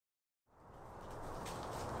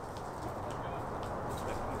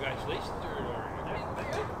Congratulations,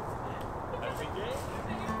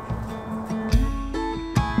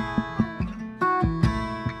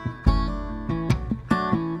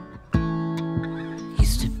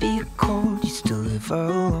 Used to be cold, used to live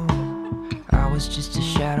alone. I was just a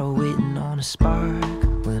shadow waiting on a spark.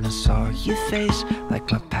 When I saw your face,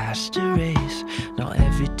 like my past erase. Now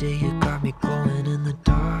every day you got me glowing in the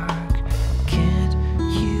dark. Can't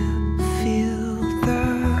you feel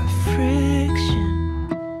the friction?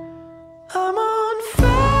 I'm on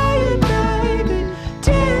fire, baby,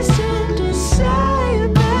 destined desire,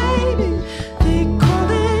 baby. They call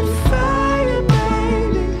it fire,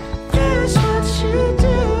 baby, that's what you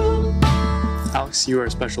do. Alex, you are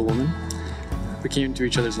a special woman. We came into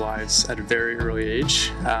each other's lives at a very early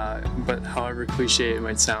age, but however cliche it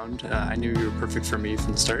might sound, I knew you were perfect for me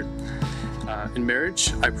from the start. In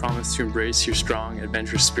marriage, I promise to embrace your strong,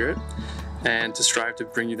 adventurous spirit and to strive to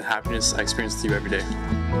bring you the happiness I experience with you every day.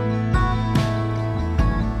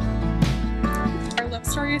 Our love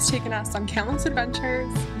story has taken us on countless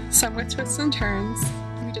adventures, some with twists and turns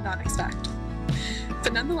we did not expect.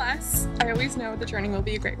 But nonetheless, I always know the journey will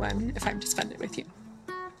be a great one if I'm to spend it with you.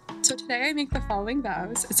 So today I make the following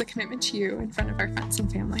vows as a commitment to you in front of our friends and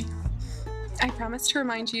family. I promise to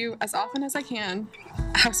remind you as often as I can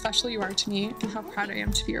how special you are to me and how proud I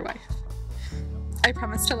am to be your wife. I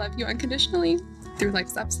promise to love you unconditionally through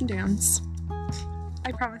life's ups and downs.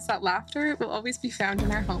 I promise that laughter will always be found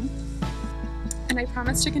in our home. And I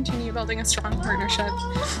promise to continue building a strong partnership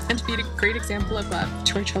and to be a great example of love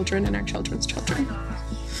to our children and our children's children.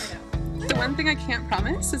 The one thing I can't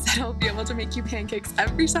promise is that I'll be able to make you pancakes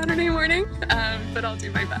every Saturday morning, but I'll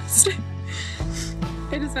do my best.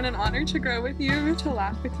 It has been an honor to grow with you, to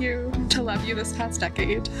laugh with you, to love you this past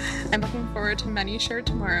decade. I'm looking forward to many shared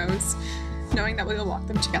tomorrows, knowing that we will walk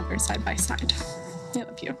them together side by side. I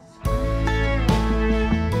love you.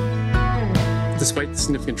 Despite the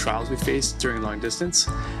significant trials we faced during long distance,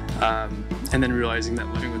 and then realizing that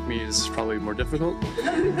living with me is probably more difficult,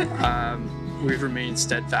 we've remained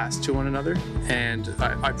steadfast to one another, and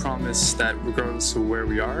I promise that regardless of where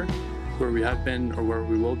we are, where we have been, or where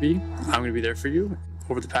we will be, I'm going to be there for you.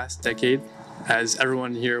 Over the past decade, as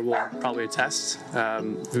everyone here will probably attest,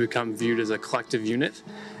 we've become viewed as a collective unit,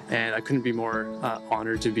 and I couldn't be more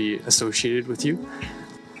honored to be associated with you.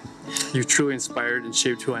 You've truly inspired and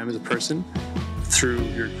shaped who I am as a person through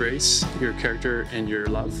your grace, your character, and your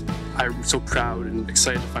love. I'm so proud and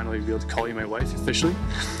excited to finally be able to call you my wife officially.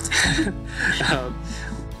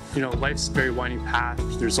 You know, life's a very winding path.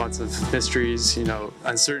 There's lots of mysteries, you know,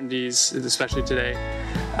 uncertainties, especially today.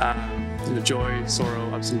 You know, joy,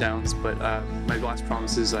 sorrow, ups and downs, but my last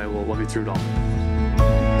promise is I will love you through it all.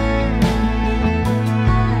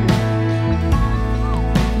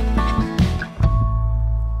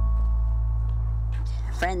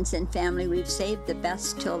 Friends and family, we've saved the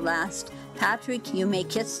best till last. Patrick, you may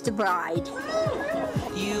kiss the bride.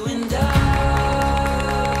 You and I.